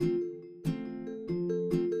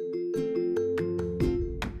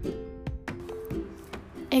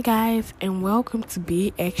Hi guys, and welcome to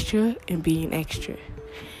Be Extra and Being Extra.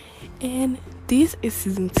 And this is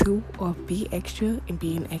season 2 of Be Extra and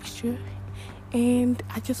Being Extra. And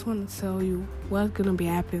I just want to tell you what's gonna be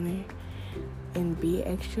happening in Be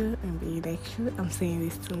Extra and Being Extra. I'm saying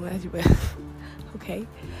this too much, but okay.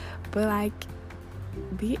 But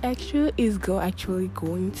Be Extra is actually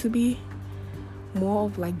going to be more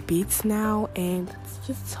of beats now, and it's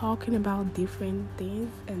just talking about different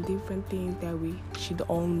things that we should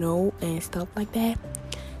all know and stuff like that.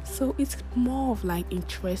 So it's more of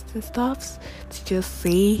interesting stuffs to just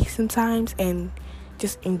say sometimes and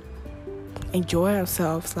just enjoy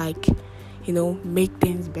ourselves, make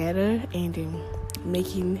things better, and then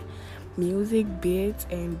making music beats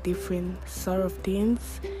and different sort of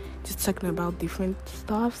things, just talking about different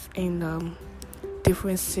stuffs and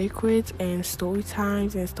different secrets and story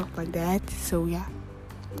times and stuff like that. So yeah.